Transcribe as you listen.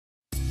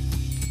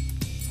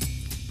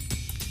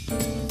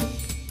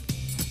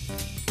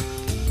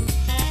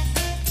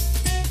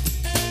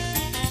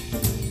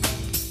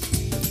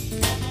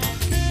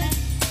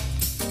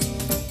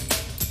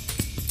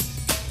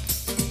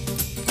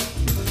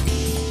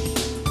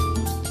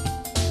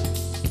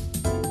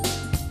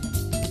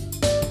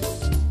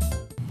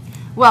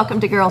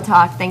Welcome to Girl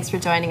Talk. Thanks for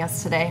joining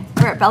us today.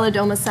 We're at Bella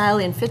Domicile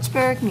in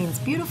Fitchburg. Means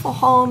beautiful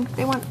home.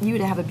 They want you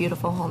to have a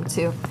beautiful home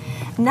too.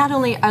 Not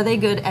only are they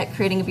good at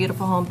creating a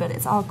beautiful home, but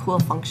it's all cool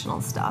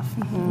functional stuff.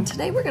 And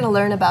today we're going to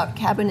learn about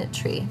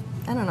cabinetry.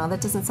 I don't know,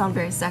 that doesn't sound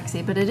very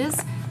sexy, but it is,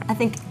 I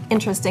think,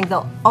 interesting.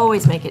 They'll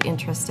always make it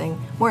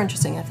interesting. More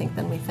interesting, I think,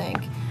 than we think.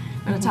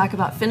 We're going to talk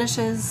about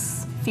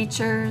finishes,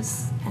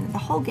 features, and the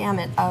whole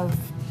gamut of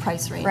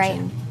price range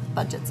and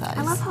budget size.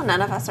 I love how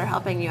none of us are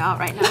helping you out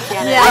right now,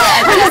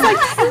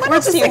 Janet. We're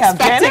just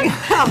expecting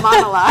a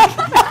monologue.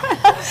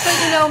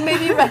 But you know,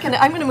 maybe you reckon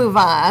I'm going to move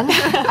on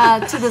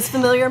to this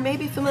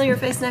maybe familiar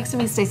face next to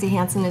me. Stacey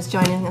Hansen is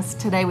joining us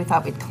today. We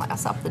thought we'd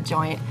class up the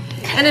joint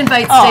and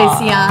invite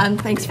Stacey on.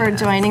 Thanks for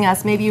joining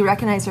us. Maybe you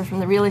recognize her from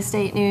the Real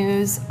Estate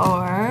News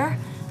or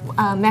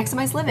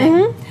Maximize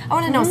Living. I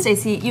want to know,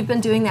 Stacey, you've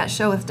been doing that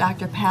show with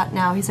Dr. Pat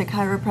now. He's a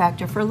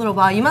chiropractor for a little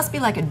while. You must be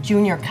like a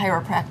junior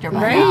chiropractor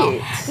by now.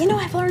 You know,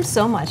 I've learned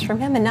so much from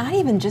him, and not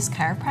even just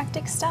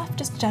chiropractic stuff,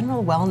 just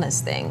general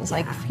wellness things.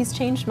 Like, he's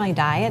changed my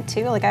diet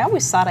too. Like, I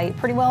always thought I ate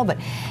pretty well, but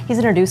he's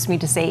introduced me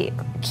to, say,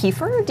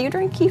 kefir. Do you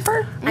drink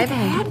kefir? I've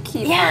had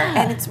kefir,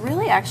 and it's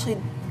really actually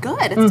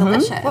good. It's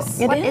delicious.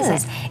 What is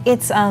it?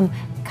 It's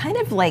kind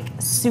of like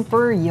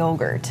super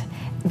yogurt,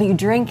 but you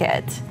drink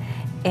it,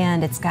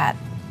 and it's got,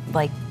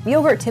 like,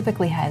 yogurt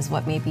typically has,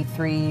 what, maybe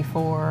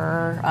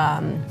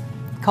 3-4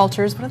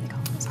 cultures. What are they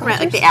called? Right,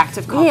 like the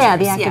active cultures. Yeah,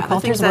 the active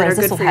cultures. That are whereas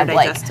good this will for your have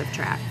like digestive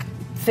tract.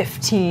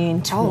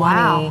 15, 20. Oh,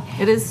 wow.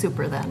 It is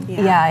super then.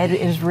 Yeah, it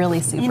is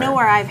really super. You know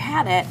where I've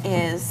had it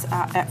is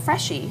at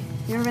Freshie.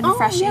 You ever been to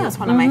Freshie? Yeah. It's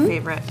one of my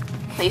favorite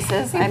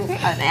places. I'm an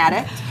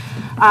addict.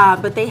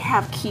 But they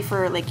have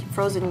kefir, like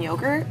frozen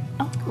yogurt.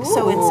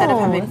 So instead of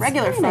having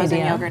regular frozen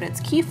yogurt,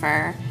 it's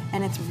kefir,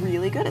 and it's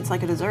really good. It's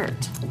like a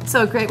dessert.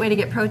 So a great way to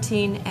get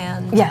protein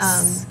and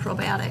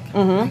probiotic.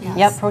 I guess.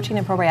 Yep, protein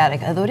and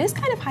probiotic. Although it is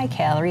kind of high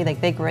calorie. Like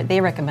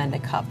they recommend a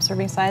cup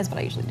serving size, but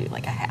I usually do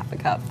like a half a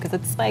cup because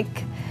it's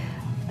like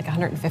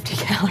 150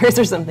 calories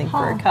or something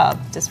for a cup,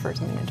 just for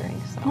something to drink.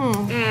 So.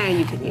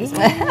 You can use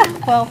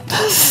it. Well,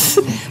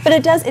 but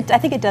it does. I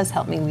think it does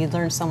help me. We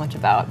learn so much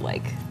about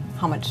like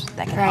how much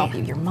that can help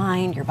you, your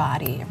mind, your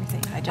body,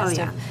 everything.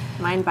 Digestive.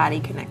 Mind-body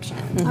connection.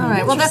 All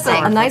right, well that's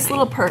a nice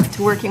little perk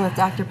to working with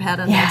Dr. Pat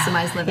on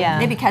Maximize Living. Yeah.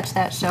 Maybe catch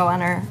that show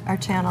on our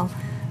channel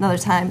another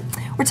time.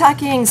 We're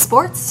talking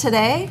sports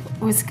today,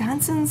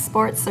 Wisconsin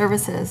Sports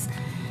Services.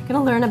 Going to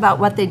learn about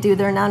what they do.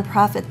 They're a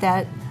nonprofit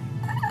that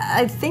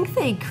I think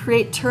they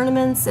create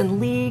tournaments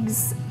and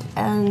leagues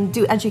and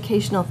do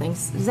educational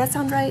things. Does that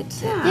sound right?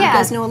 Yeah. You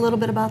guys know a little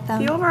bit about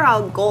them? The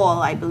overall goal,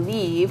 I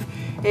believe,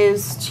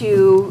 is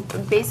to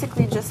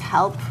basically just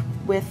help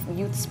with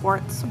youth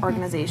sports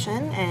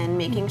organization and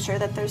making sure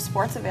that there's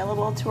sports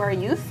available to our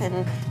youth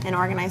in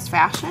organized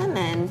fashion,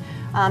 and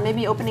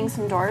maybe opening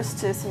some doors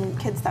to some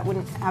kids that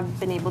wouldn't have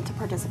been able to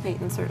participate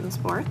in certain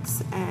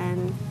sports.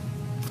 And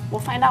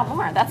we'll find out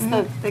more. That's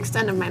the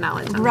extent of my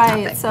knowledge on the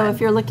topic. So if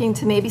you're looking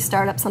to maybe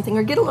start up something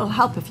or get a little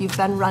help if you've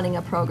been running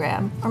a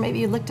program, or maybe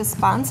you'd look to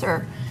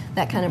sponsor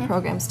that kind of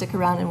program, stick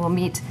around and we'll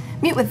meet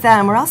with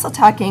them. We're also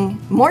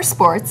talking more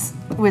sports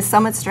with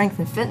Summit Strength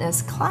and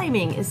Fitness.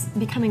 Climbing is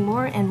becoming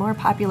more and more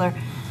popular.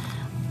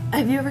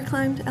 Have you ever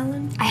climbed,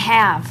 Ellen? I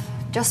have,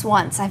 just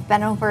once. I've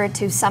been over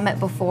to Summit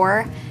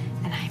before,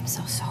 and I'm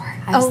so sore.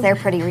 I was there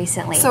pretty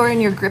recently. Sore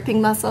in your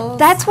gripping muscles?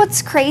 That's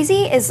what's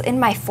crazy is in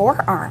my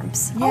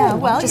forearms. Yeah,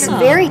 well, just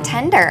very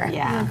tender.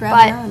 Yeah.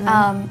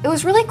 But it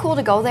was really cool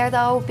to go there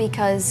though,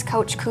 because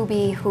Coach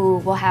Kuby, who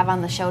we'll have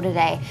on the show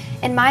today,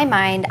 in my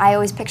mind, I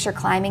always picture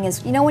climbing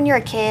as, you know, when you're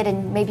a kid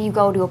and maybe you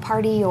go to a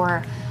party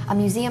or a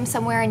museum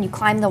somewhere and you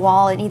climb the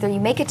wall and either you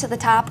make it to the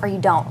top or you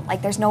don't.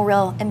 Like, there's no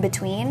real in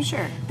between.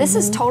 Sure. This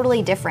is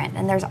totally different,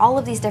 and there's all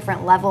of these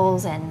different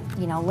levels and,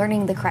 you know,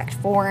 learning the correct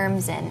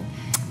forms, and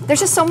there's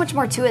just so much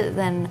more to it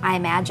than I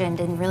imagined,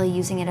 and really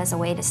using it as a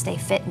way to stay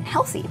fit and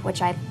healthy,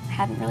 which I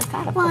hadn't really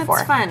thought of before. Well,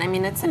 it's fun. I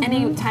mean, it's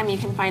any time you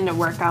can find a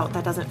workout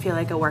that doesn't feel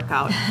like a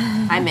workout,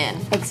 I'm in.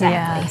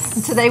 Exactly.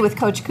 And today with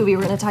Coach Kuby,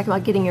 we're going to talk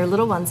about getting your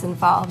little ones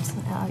involved.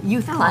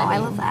 Youth climbing. I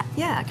love that.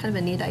 Yeah, kind of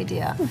a neat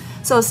idea.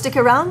 So stick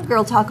around.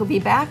 Girl Talk will be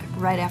back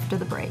right after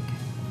the break.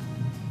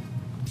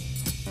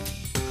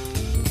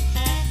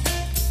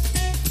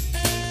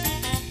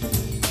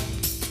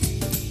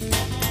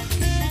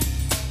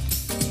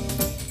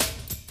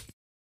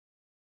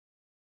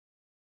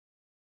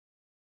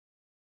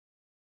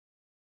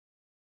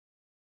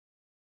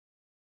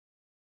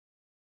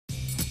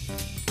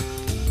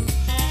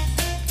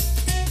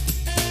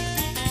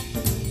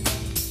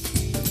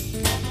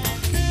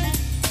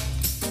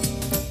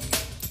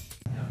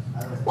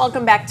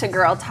 Welcome back to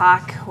Girl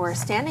Talk. We're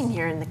standing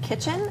here in the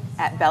kitchen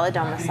at Bella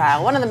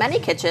Domicile, one of the many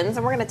kitchens,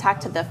 and we're going to talk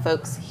to the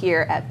folks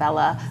here at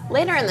Bella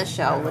later in the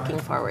show. Looking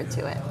forward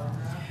to it.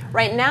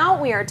 Right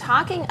now, we are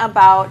talking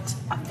about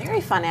a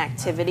very fun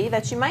activity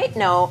that you might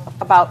know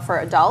about for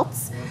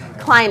adults,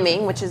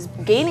 climbing, which is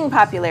gaining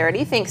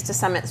popularity thanks to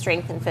Summit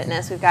Strength and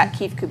Fitness. We've got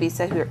Keith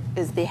Kubisa, who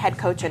is the head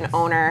coach and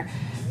owner.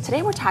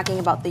 Today we're talking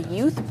about the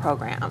youth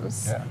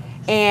programs.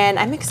 And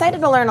I'm excited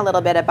to learn a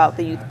little bit about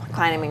the youth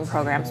climbing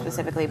program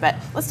specifically, but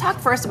let's talk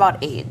first about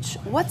age.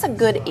 What's a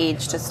good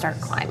age to start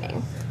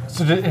climbing?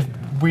 So if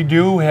we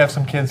do have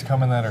some kids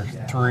coming that are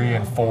 3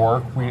 and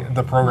 4.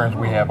 The programs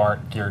we have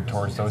aren't geared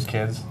towards those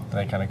kids.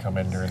 They kind of come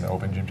in during the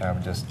open gym time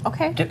and just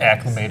get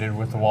acclimated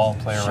with the wall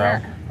and play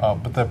around.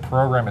 But the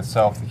program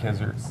itself, the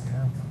kids are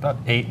about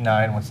 8,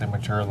 9 once they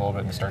mature a little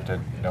bit and start to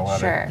know how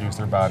to use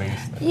their bodies.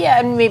 Yeah,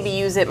 and maybe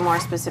use it more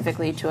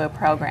specifically to a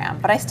program.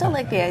 But I still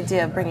like the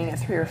idea of bringing a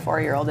 3 or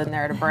 4-year-old in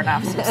there to burn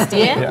off some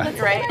steam. That's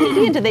right.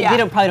 They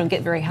probably don't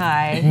get very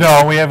high.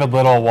 No, we have a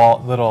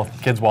little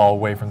kids wall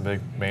away from the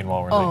big main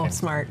wall. Where they can,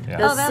 smart.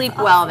 They'll sleep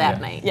well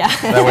that night. Yeah.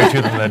 That way,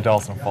 too, the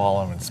adults don't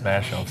fall them and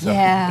smash them. So.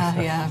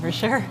 Yeah, for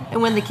sure.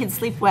 And when the kids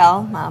sleep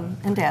well, mom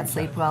and dad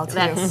sleep well too.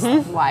 That's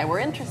why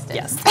we're interested.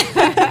 Yes.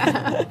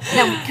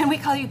 Now, can we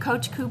call you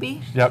Coach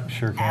Kuby? Yep,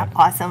 sure can.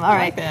 Awesome. All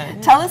right.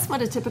 that. Tell us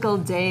what a typical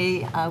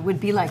day would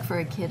be like for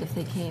a kid if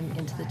they came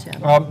into the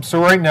gym.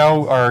 So right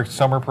now, our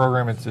summer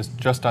program is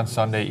just on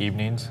Sunday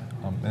evenings,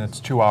 and it's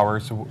 2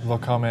 hours. So they'll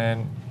come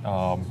in,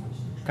 kind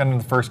of in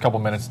the first couple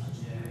minutes,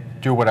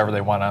 do whatever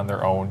they want on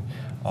their own.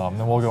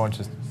 Then we'll go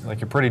into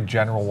like a pretty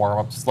general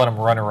warm-up, just let them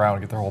run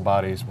around, get their whole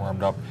bodies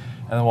warmed up,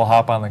 and then we'll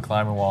hop on the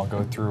climbing wall and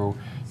go through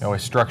a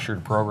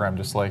structured program,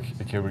 just like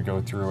a kid would go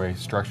through a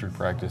structured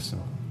practice in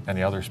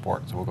any other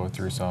sport. So we'll go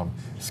through some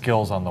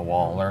skills on the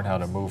wall, learn how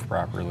to move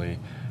properly,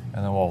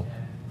 and then we'll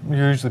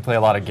usually play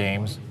a lot of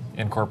games,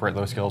 incorporate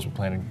those skills with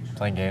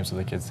playing games so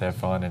the kids have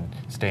fun and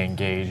stay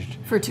engaged.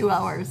 For 2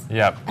 hours.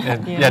 Yeah,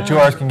 and 2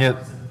 hours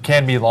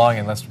can be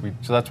long,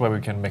 so that's why we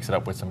can mix it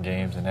up with some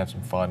games and have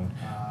some fun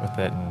with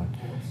it, and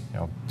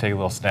take a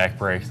little snack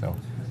break. So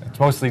it's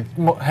mostly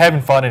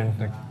having fun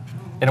and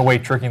in a way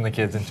tricking the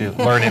kids into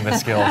learning the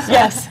skills. So.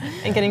 Yes,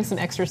 and getting some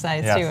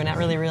exercise Yes. too, and not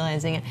really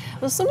realizing it.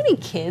 Well, so many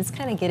kids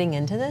kind of getting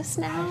into this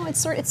now. It's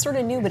sort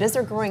of new, but as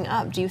they're growing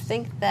up, do you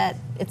think that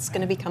it's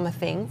going to become a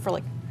thing for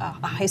like a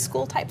high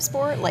school type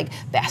sport, like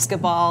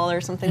basketball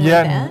or something like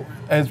that? Yeah,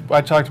 as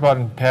I talked about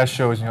in past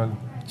shows,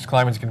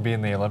 climbing's going to be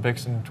in the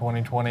Olympics in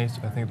 2020,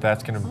 so I think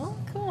that's going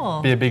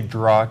to be a big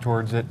draw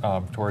towards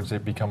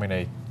it becoming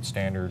a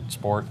standard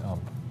sport.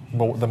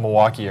 The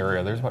Milwaukee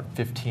area, there's about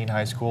 15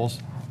 high schools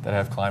that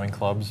have climbing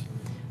clubs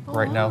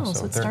right now.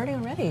 So it's starting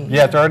already.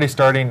 Yeah, it's already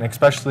starting,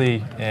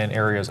 especially in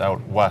areas out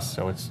west,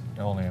 so it's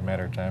only a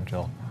matter of time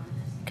till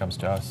it comes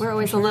to us. We're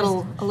always a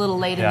little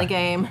late in the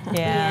game.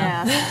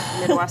 Yeah.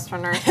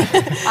 Midwesterners.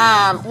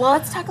 Well,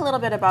 let's talk a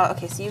little bit about,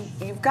 so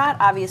you've got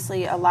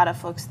obviously a lot of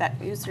folks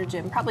that use your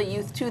gym, probably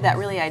youth too, that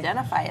really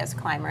identify as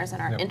climbers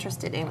and are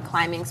interested in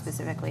climbing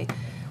specifically.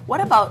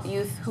 What about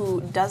youth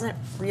who doesn't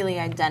really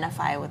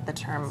identify with the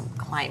term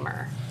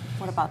climber?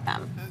 What about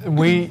them?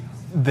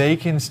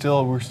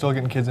 We're still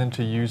getting kids in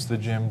to use the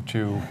gym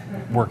to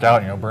work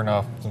out, burn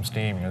off some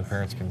steam. The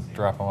parents can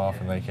drop them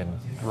off and they can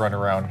run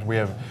around. We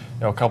have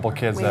a couple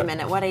kids Wait a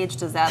minute, what age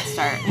does that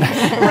start?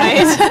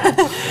 Right?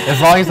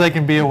 As long as they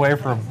can be away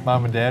from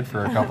mom and dad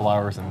for a couple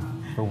hours,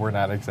 but we're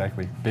not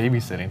exactly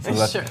babysitting. So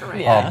that's, sure,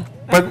 right.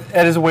 But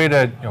it is a way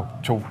to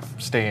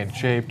stay in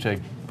shape, to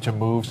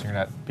move, so you're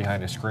not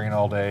behind a screen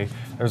all day.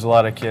 There's a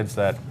lot of kids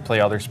that play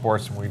other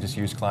sports, and we just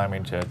use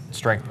climbing to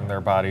strengthen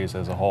their bodies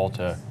as a whole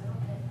to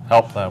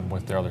help them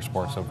with their other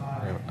sports. So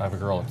I have a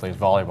girl that plays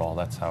volleyball.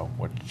 That's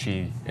what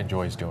she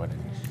enjoys doing.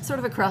 Sort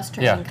of a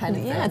cross-training kind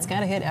of thing. Yeah, it's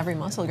got to hit every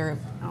muscle group.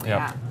 Oh,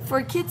 yeah.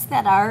 For kids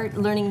that are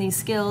learning these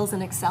skills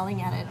and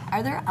excelling at it,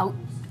 are there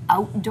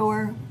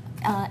outdoor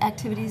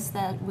activities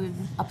that would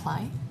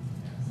apply?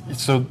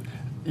 So,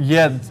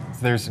 yeah,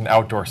 there's an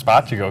outdoor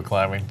spot to go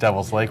climbing,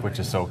 Devil's Lake, which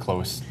is so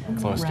close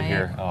to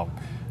here.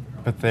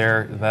 But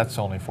that's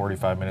only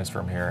 45 minutes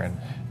from here, and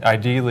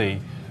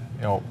ideally,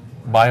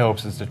 my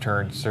hopes is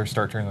to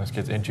start turning those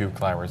kids into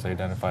climbers. They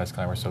identify as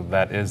climbers, so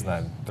that is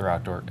then their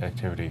outdoor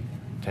activity.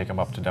 Take them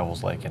up to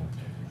Devil's Lake, and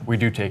we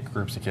do take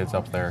groups of kids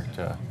up there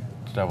to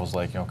Devil's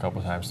Lake, a couple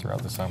of times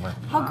throughout the summer.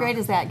 How great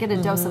is that? Get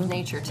a dose of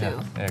nature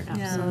too.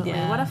 Absolutely.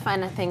 What a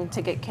fun thing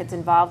to get kids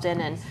involved in,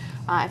 and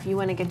if you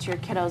want to get your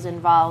kiddos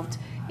involved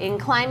in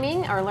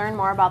climbing or learn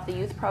more about the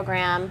youth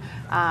program,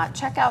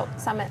 check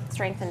out Summit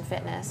Strength and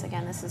Fitness.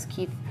 Again, this is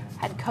Keith,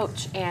 head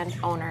coach and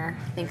owner.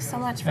 Thanks so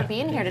much for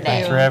being here today.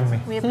 Thanks for having me.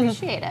 We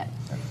appreciate it.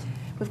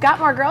 We've got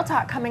more Girl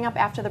Talk coming up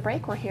after the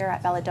break. We're here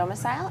at Bella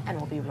Domicile, and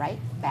we'll be right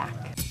back.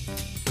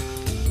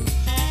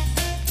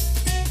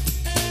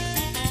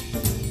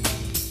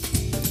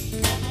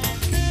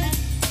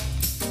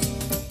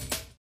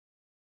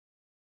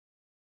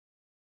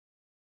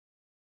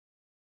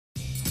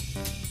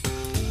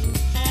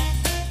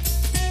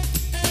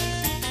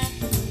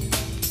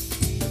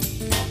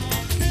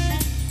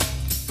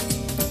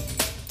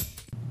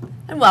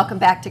 welcome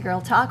back to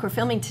Girl Talk. We're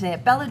filming today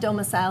at Bella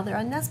Domicile. They're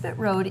on Nesbitt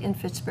Road in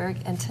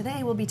Fitchburg, and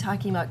today we'll be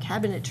talking about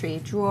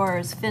cabinetry,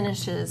 drawers,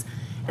 finishes,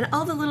 and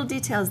all the little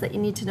details that you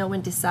need to know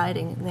when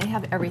deciding. And they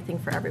have everything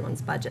for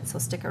everyone's budget, so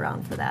stick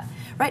around for that.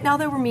 Right now,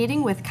 though, we're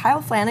meeting with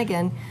Kyle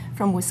Flanagan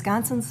from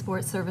Wisconsin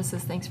Sports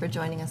Services. Thanks for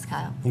joining us,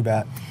 Kyle. You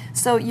bet.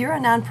 So you're a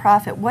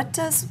nonprofit. What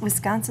does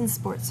Wisconsin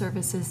Sports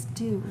Services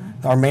do?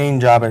 Our main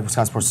job at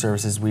Wisconsin Sports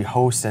Services, we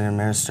host and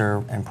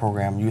administer and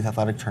program youth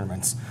athletic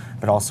tournaments,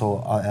 but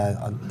also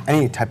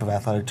any type of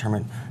athletic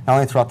tournament, not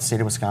only throughout the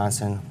state of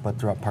Wisconsin, but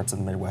throughout parts of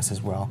the Midwest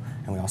as well.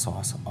 And we also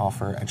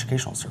offer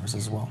educational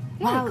services as well.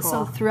 Wow, cool.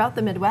 so throughout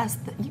the Midwest,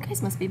 you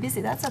guys must be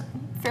busy. That's a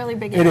fairly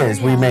big It area. is.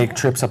 We make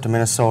trips up to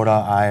Minnesota,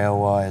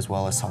 Iowa, as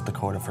well as South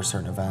Dakota for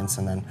certain events,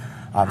 and then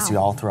obviously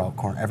all throughout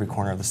every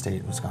corner of the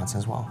state of Wisconsin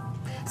as well.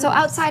 So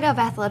outside of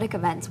athletic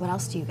events, what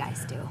else do you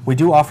guys do? We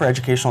do offer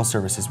educational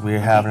services. We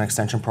have an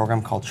extension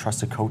program called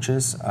Trusted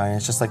Coaches, and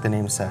it's just like the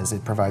name says.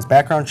 It provides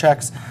background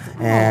checks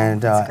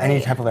and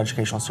any type of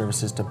educational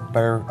services to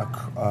better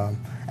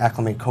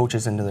acclimate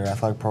coaches into their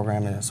athletic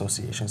program and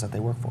associations that they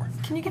work for.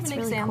 Can you give an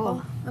really example?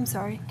 cool. I'm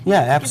sorry. Can Yeah,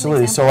 you give an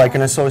absolutely. So example? like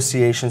an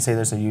association, say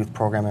there's a youth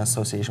program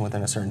association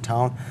within a certain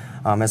town,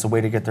 as a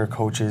way to get their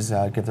coaches,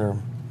 get their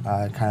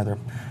kind of their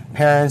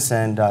parents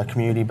and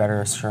community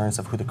better assurance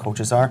of who the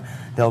coaches are.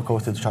 They'll go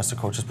through the Trusted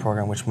Coaches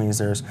program, which means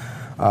there's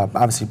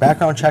obviously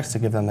background checks to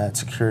give them that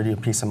security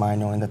of peace of mind,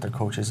 knowing that their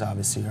coaches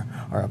obviously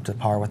are up to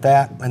par with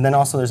that. And then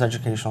also there's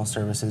educational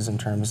services in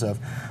terms of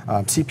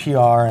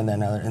CPR and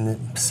then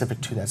specific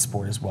to that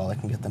sport as well.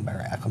 That can get them better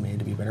acclimated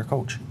to be a better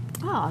coach.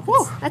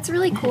 Oh, that's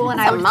really cool, and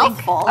That's I a would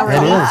think mouthful. a It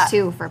relief is.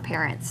 too for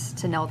parents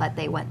to know that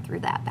they went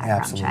through that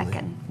background check Absolutely.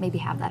 and maybe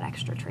have that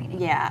extra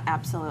training. Yeah,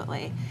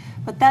 absolutely.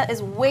 But that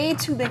is way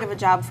too big of a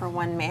job for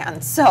one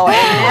man. So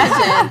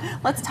I imagine,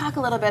 let's talk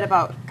a little bit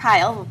about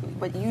Kyle,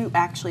 what you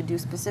actually do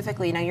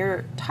specifically. Now,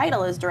 your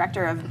title is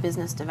Director of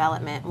Business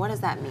Development. What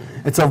does that mean?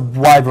 It's a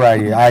wide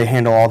variety. I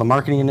handle all the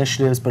marketing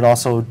initiatives, but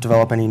also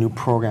develop any new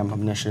program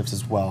initiatives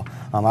as well.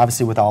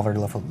 Obviously, with all of our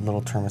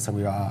little tournaments that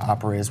we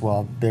operate as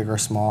well, big or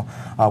small,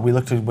 we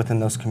look to, within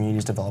those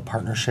communities, develop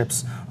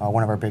partnerships.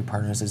 One of our big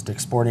partners is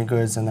Dick's Sporting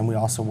Goods, and then we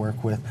also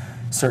work with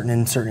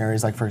in certain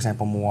areas, like, for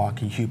example,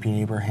 Milwaukee, Hupy and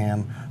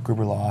Abraham,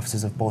 Gruber Law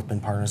Offices have both been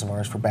partners of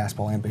ours for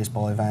basketball and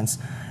baseball events.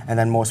 And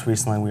then most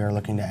recently, we are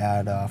looking to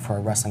add, for our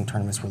wrestling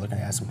tournaments, we're looking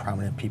to add some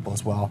prominent people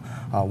as well.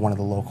 One of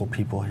the local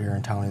people here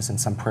in town is in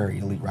Sun Prairie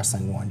Elite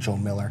Wrestling 1, Joe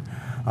Miller,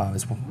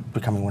 is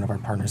becoming one of our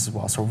partners as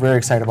well. So we're very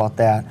excited about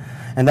that.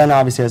 And then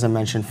obviously, as I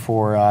mentioned,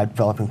 for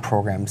developing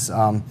programs,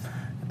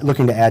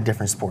 looking to add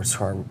different sports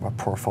to our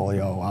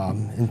portfolio.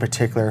 In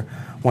particular,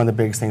 one of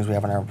the biggest things we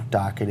have on our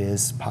docket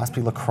is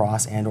possibly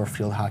lacrosse and or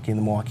field hockey in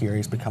the Milwaukee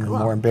area is becoming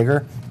more and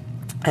bigger.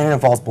 And it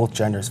involves both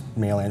genders,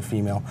 male and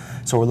female.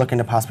 So we're looking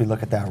to possibly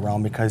look at that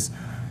realm because,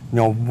 you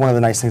know, one of the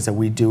nice things that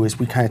we do is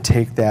we kind of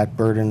take that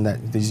burden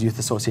that these youth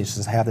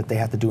associations have that they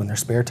have to do in their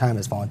spare time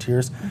as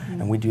volunteers,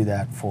 and we do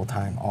that full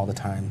time, all the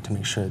time, to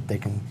make sure that they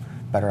can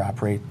better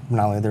operate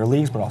not only their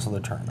leagues but also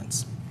their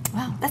tournaments.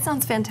 Wow, that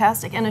sounds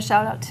fantastic. And a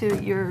shout out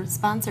to your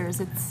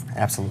sponsors.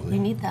 Absolutely. You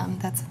need them.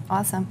 That's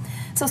awesome.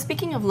 So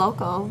speaking of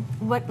local,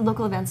 what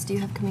local events do you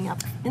have coming up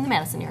in the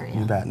Madison area?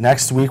 You bet.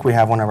 Next week we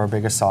have one of our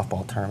biggest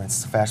softball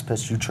tournaments, the Fast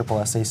Pitch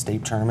USSSA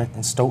State Tournament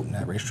in Stoughton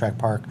at Racetrack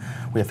Park.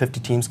 We have 50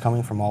 teams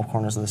coming from all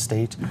corners of the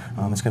state.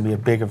 It's going to be a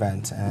big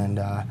event, and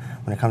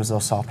when it comes to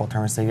those softball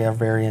tournaments, they are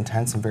very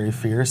intense and very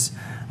fierce.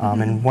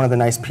 And one of the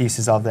nice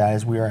pieces of that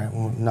is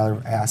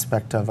another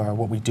aspect of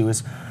what we do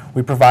is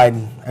we provide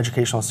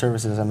educational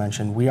services, as I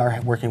mentioned. We are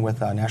working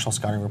with National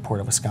Scouting Report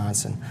of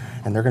Wisconsin,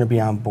 and they're going to be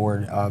on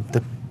board.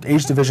 The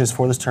age divisions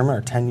for this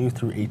tournament are 10U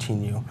through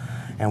 18U.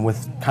 And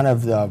with kind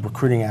of the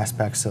recruiting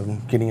aspects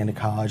of getting into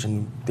college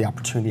and the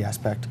opportunity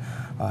aspect,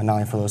 not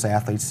only for those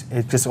athletes,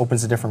 it just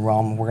opens a different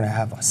realm. We're going to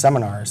have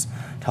seminars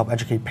to help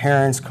educate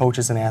parents,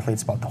 coaches, and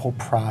athletes about the whole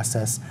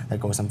process that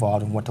goes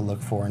involved and what to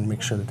look for and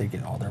make sure that they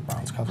get all their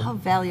grounds covered. How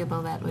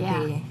valuable that would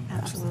Yeah, be.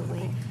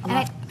 absolutely.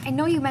 And I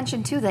know you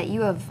mentioned too that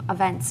you have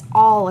events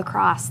all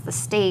across the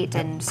state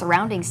and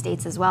surrounding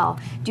states as well.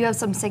 Do you have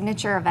some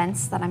signature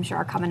events that I'm sure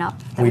are coming up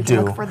that we can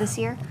do. look for this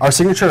year? Our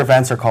signature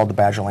events are called the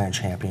Badgerland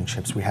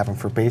Championships. We have them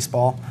for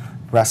baseball,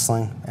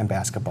 wrestling, and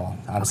basketball.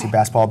 Obviously,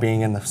 basketball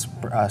being in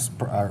the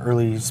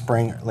early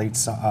spring, late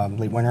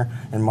winter,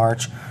 in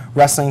March.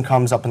 Wrestling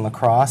comes up in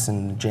lacrosse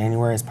in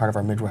January as part of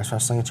our Midwest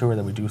Wrestling Tour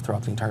that we do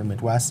throughout the entire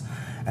Midwest.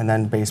 And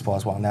then baseball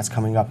as well, and that's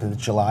coming up in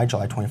July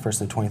 21st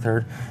to the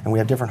 23rd. And we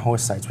have different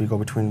host sites. We go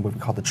between what we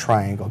call the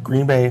Triangle.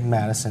 Green Bay,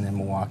 Madison, and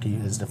Milwaukee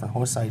is different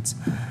host sites.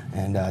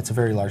 And it's a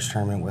very large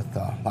tournament with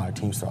a lot of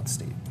teams throughout the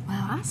state.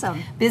 Wow,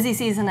 awesome. Busy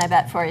season, I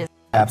bet, for you.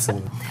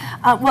 Absolutely.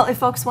 Well, if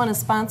folks want to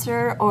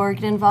sponsor or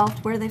get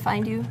involved, where do they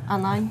find you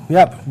online?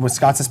 Yep,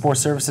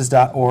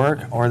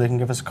 wisconsinsportservices.org, or they can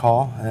give us a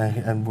call,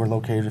 and we're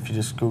located, if you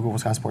just Google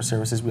Wisconsin Sports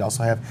Services. We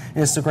also have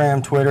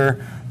Instagram,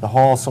 Twitter, the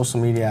whole social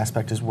media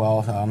aspect as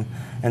well.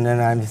 And then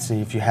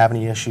obviously, if you have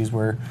any issues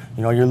where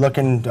you're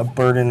looking a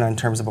burden in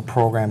terms of a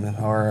program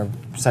or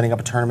setting up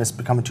a tournament's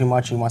becoming too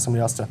much, you want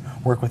somebody else to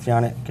work with you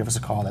on it, give us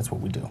a call. That's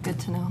what we do. Good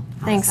to know.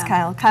 Thanks,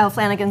 Kyle. Kyle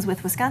Flanagan's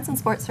with Wisconsin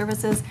Sports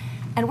Services,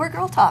 and we're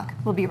Girl Talk.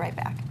 We'll be right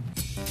back.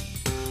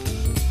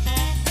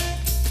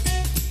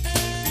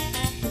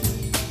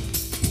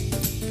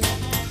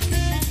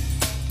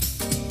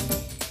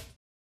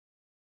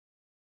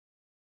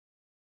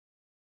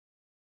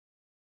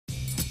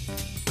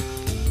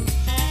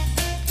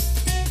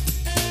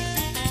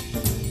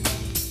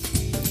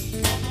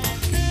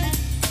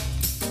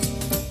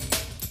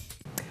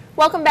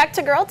 Welcome back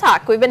to Girl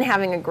Talk. We've been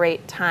having a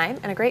great time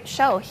and a great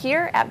show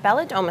here at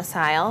Bella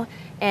Domicile,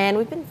 and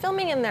we've been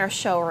filming in their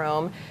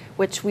showroom,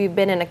 which we've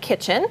been in a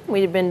kitchen.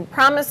 We've been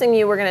promising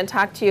you we're going to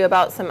talk to you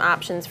about some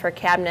options for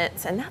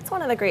cabinets, and that's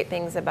one of the great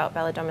things about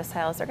Bella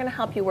Domicile is they're going to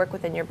help you work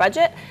within your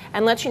budget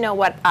and let you know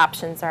what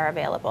options are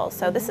available.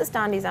 So this is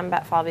Dondi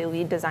Zembet-Falvey,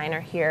 lead designer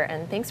here,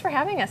 and thanks for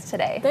having us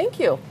today. Thank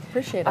you.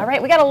 Appreciate it. All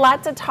right, we got a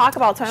lot to talk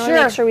about, so I want to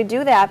Sure. make sure we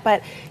do that.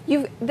 But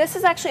this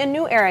is actually a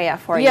new area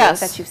for Yes.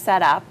 you that you've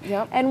set up.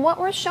 Yep. And what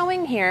we're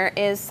showing here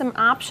is some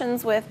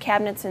options with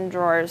cabinets and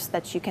drawers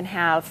that you can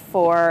have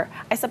for,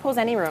 I suppose,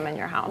 any room in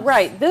your house.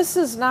 Right. This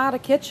is not a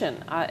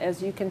kitchen,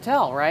 as you can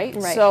tell, right?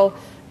 Right. So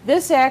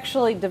this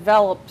actually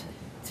developed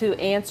to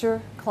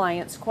answer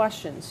clients'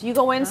 questions. You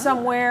go in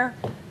somewhere,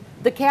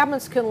 the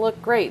cabinets can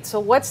look great. So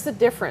what's the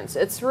difference?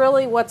 It's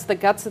really what's the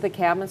guts of the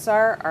cabinets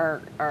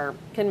are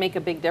can make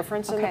a big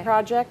difference in the Okay.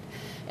 project.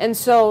 And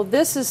so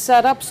this is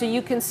set up so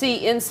you can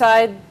see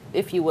inside,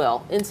 if you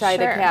will, inside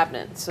Sure. a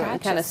cabinet. So you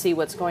Gotcha. kind of see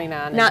what's going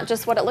on. Not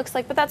just what it looks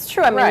like, but that's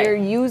true. I mean, Right. you're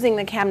using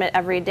the cabinet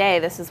every day.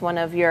 This is one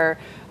of your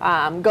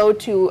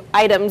go-to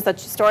items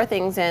that you store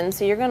things in,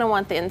 so you're going to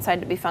want the inside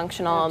to be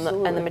functional and the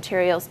Absolutely.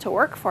 materials to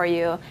work for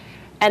you.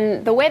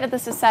 And the way that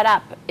this is set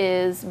up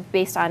is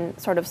based on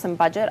sort of some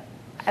budget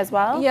as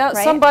well, Yeah,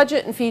 right? some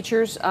budget and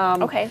features.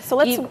 Okay, so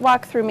let's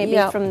walk through maybe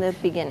yeah. from the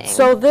beginning.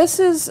 So this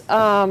is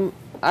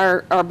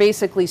our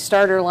basically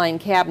starter line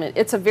cabinet.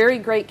 It's a very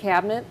great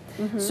cabinet.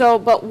 So,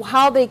 but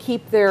how they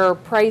keep their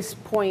price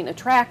point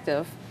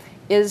attractive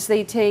is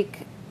they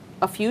take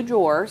a few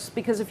drawers,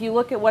 because if you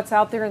look at what's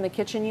out there in the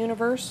kitchen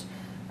universe,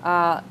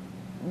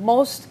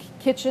 most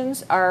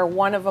kitchens are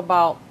one of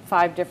about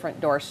 5 different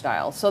door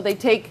styles. So they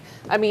take,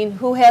 I mean,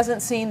 who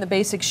hasn't seen the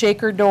basic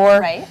shaker door?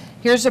 Right.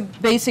 Here's a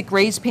basic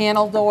raised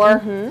panel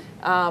door.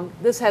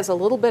 This has a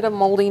little bit of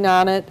molding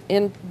on it,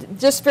 and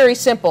just very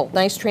simple,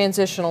 nice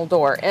transitional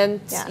door.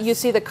 And Yes. you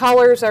see the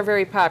colors are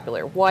very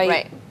popular, white,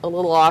 Right. a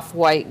little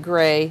off-white,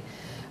 gray.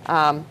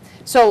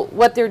 So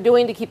what they're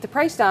doing to keep the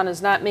price down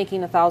is not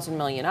making 1,000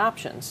 million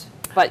options.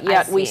 But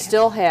yet we see.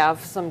 still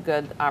have some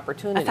good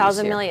opportunities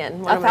 1,000 here.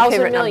 million, one of my 1,000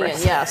 favorite million,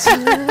 numbers. yes.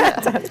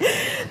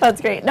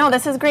 That's great. No,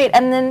 this is great.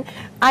 And then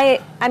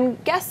I'm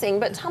guessing,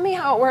 but tell me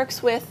how it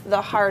works with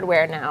the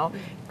hardware now.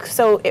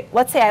 So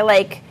let's say I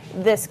like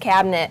this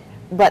cabinet,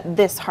 but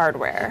this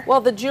hardware.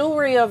 Well, the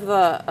jewelry of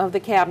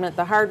the cabinet,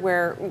 the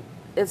hardware,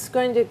 it's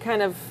going to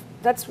kind of,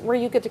 that's where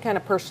you get to kind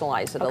of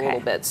personalize it a Okay. little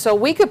bit. So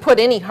we could put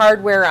any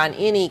hardware on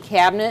any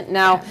cabinet.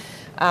 Now,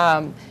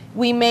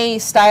 we may,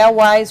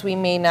 style-wise, we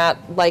may not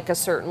like a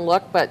certain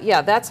look, but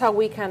yeah, that's how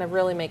we kind of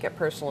really make it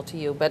personal to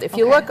you. But if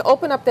you Okay.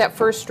 open up that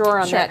first drawer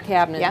on Sure. that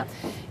cabinet, Yeah.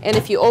 and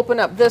if you open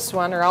up this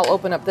one, or I'll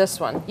open up this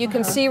one, you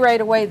can see right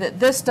away that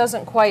this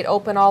doesn't quite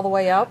open all the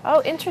way up.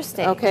 Oh,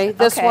 interesting. Okay,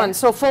 this one,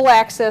 so full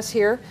access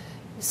here.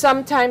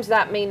 Sometimes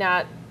that may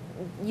not,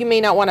 you may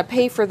not want to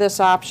pay for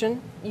this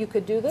option. You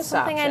could do this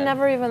Something option. I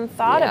never even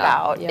thought Yeah,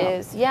 about yeah.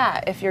 is,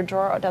 if your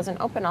drawer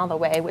doesn't open all the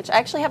way, which I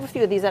actually have a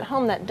few of these at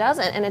home that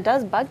doesn't, and it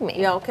does bug me.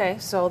 Yeah, okay,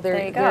 so there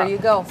There you there go. you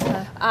go.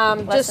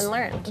 lesson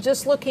learned.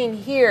 Just looking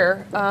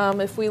here,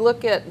 if we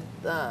look at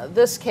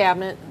this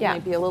cabinet, Yeah.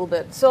 maybe a little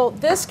bit. So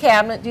this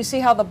cabinet, do you see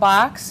how the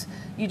box,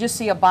 you just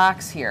see a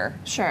box here.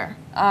 Sure.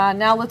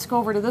 Now let's go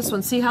over to this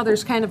one. See how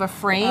there's kind of a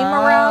frame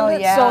around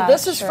it? yeah, So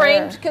this is sure.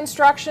 framed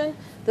construction.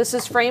 This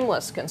is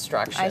frameless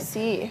construction. I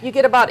see. You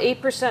get about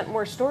 8%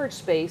 more storage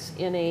space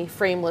in a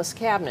frameless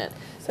cabinet.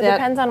 So it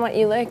depends on what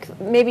you like.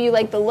 Maybe you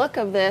like the look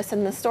of this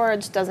and the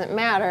storage doesn't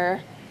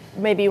matter.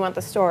 Maybe you want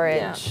the storage.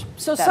 Yeah.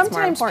 So That's more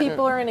sometimes important.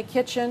 people are in a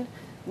kitchen,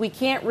 we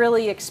can't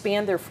really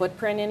expand their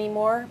footprint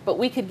anymore, but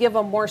we could give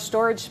them more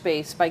storage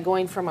space by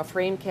going from a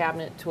frame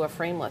cabinet to a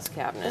frameless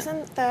cabinet.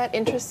 Isn't that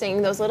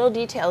interesting? Those little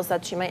details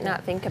that you might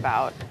not think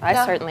about. I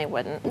Now- certainly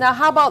wouldn't. Now,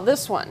 how about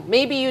this one?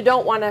 Maybe you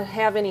don't want to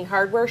have any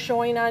hardware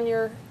showing on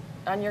your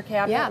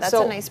cabinet. Yeah, that's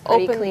so a nice,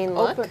 pretty, clean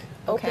look. Open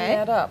Okay.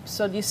 that up.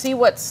 So do you see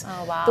what's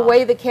Oh, wow. the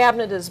way the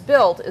cabinet is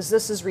built? Is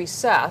this is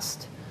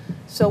recessed,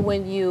 so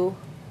when you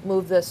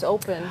move this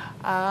open,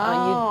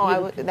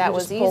 That you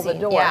was just pull the easy.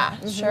 door. Yeah,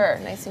 sure.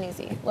 Nice and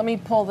easy. Let me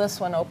pull this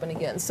one open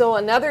again. So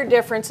another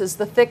difference is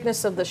the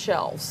thickness of the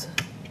shelves.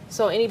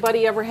 So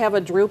anybody ever have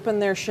a droop in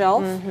their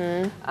shelf?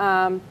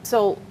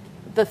 So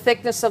the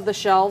thickness of the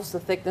shelves, the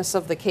thickness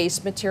of the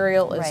case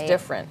material is Right.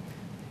 different.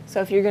 So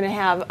if you're going to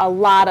have a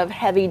lot of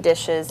heavy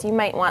dishes, you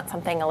might want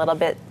something a little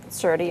bit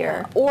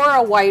sturdier. Or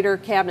a wider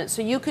cabinet.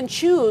 So you can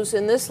choose,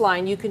 in this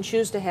line, you can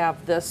choose to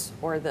have this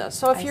or this.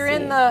 So if I you're see.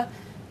 in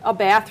a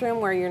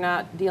bathroom where you're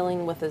not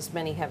dealing with as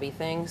many heavy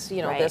things,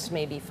 you know, Right. this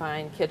may be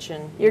fine.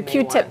 Kitchen. Your you may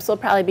Q-tips will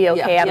want- probably be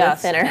okay on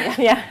yes, the thinner.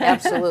 Yeah,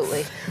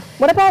 absolutely.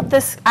 What about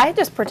this? I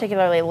just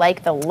particularly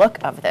like the look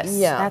of this.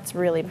 Yeah. That's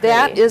really pretty.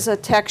 That is a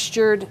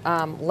textured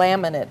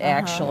laminate,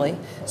 actually.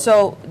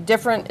 So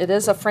different, it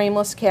is a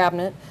frameless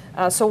cabinet.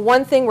 So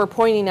one thing we're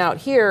pointing out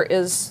here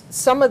is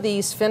some of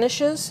these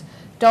finishes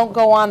don't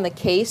go on the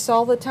case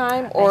all the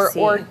time, or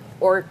see.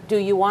 or do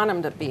you want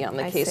them to be on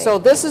the case? see. So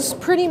this is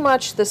pretty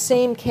much the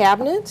same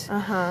cabinet,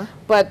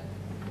 but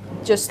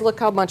just look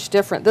how much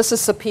different. This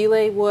is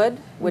sapele wood,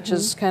 which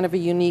is kind of a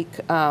unique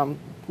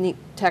neat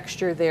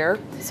texture there.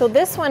 So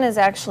this one is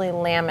actually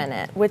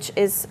laminate, which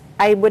is,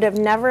 I would have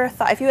never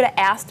thought, if you would have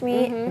asked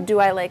me, do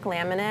I like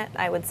laminate,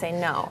 I would say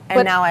no. And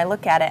But- now I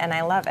look at it and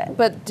I love it.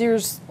 But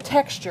there's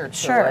texture to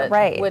Sure, it,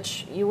 right.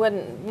 which you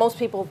wouldn't, most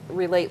people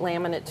relate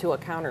laminate to a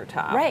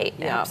countertop. Right,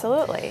 Yeah.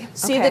 absolutely.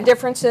 See Okay. the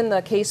difference in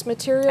the case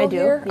material I do,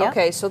 here? yep.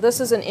 Okay, so this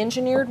is an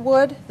engineered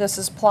wood, this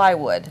is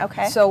plywood.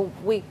 Okay. So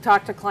we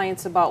talk to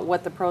clients about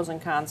what the pros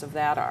and cons of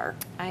that are.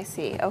 I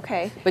see,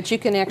 okay. But you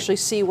can actually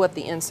see what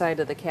the inside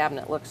of the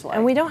cabinet looks like.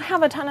 And we don't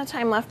have a ton of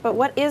time left, but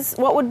what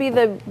would be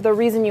the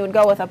reason you would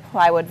go with a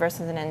plywood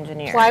versus an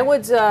engineer?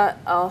 Plywood's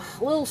a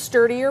little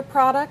sturdier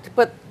product,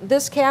 but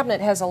this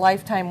cabinet has a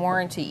lifetime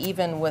warranty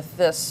even with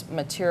this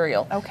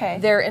material. Okay.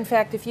 In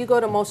fact, if you go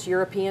to most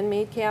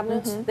European-made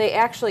cabinets, they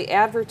actually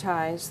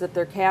advertise that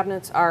their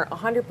cabinets are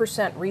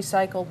 100%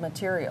 recycled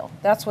material.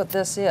 That's what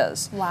this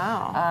is.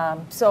 Wow.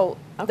 So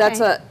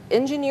that's Okay. a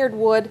engineered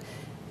wood.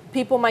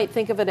 People might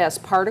think of it as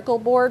particle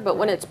board, but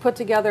when it's put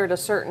together at a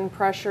certain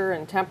pressure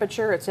and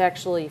temperature, it's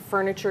actually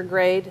furniture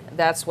grade.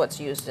 That's what's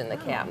used in the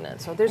cabinet.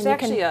 So there's And you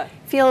actually can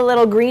a feel a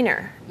little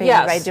greener maybe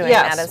by doing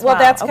that as well.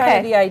 Well, that's kind Okay.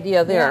 of the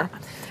idea there. Yeah.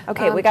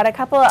 Okay, we got a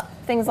couple of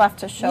things left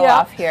to show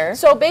off here.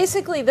 So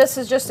basically, this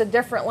is just a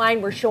different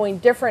line. We're showing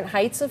different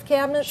heights of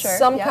cabinets. Sure,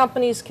 Some yeah.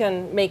 companies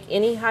can make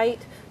any height.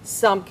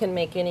 Some can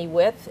make any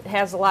width. It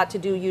has a lot to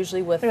do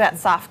usually with We got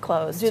soft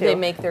close do too. they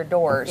make their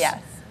doors.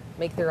 Yes.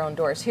 Make their own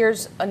doors.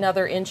 Here's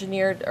another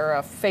engineered or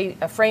a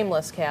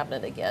frameless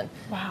cabinet again.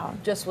 Wow.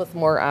 Just with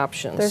more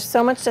options. There's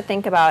so much to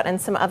think about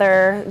and some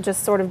other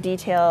just sort of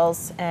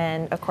details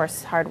and of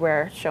course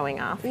hardware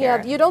showing off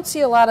yeah, here. you don't see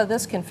a lot of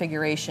this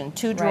configuration.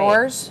 Two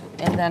drawers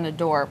and then a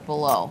door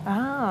below.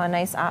 Oh, a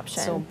nice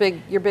option. So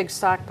your big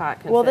stock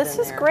pot can well, fit this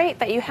in is there. great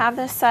that you have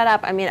this set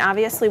up. I mean,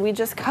 obviously we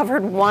just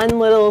covered one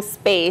little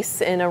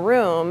space in a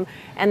room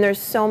and there's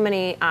so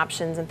many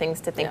options and things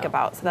to think Yeah.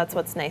 about. So that's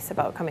what's nice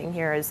about coming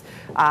here is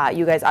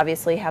you guys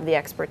obviously have the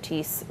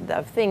expertise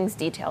of things,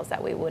 details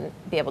that we wouldn't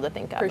be able to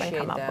think of and Appreciate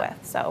come up that.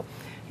 with. So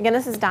again,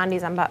 this is Dondi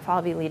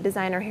Zumbat-Falvey, lead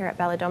designer here at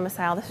Bella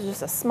Domicile. This is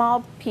just a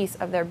small piece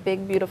of their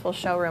big, beautiful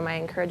showroom. I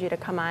encourage you to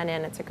come on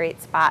in. It's a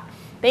great spot.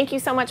 Thank you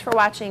so much for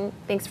watching.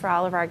 Thanks for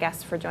all of our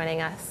guests for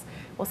joining us.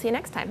 We'll see you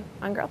next time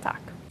on Girl Talk.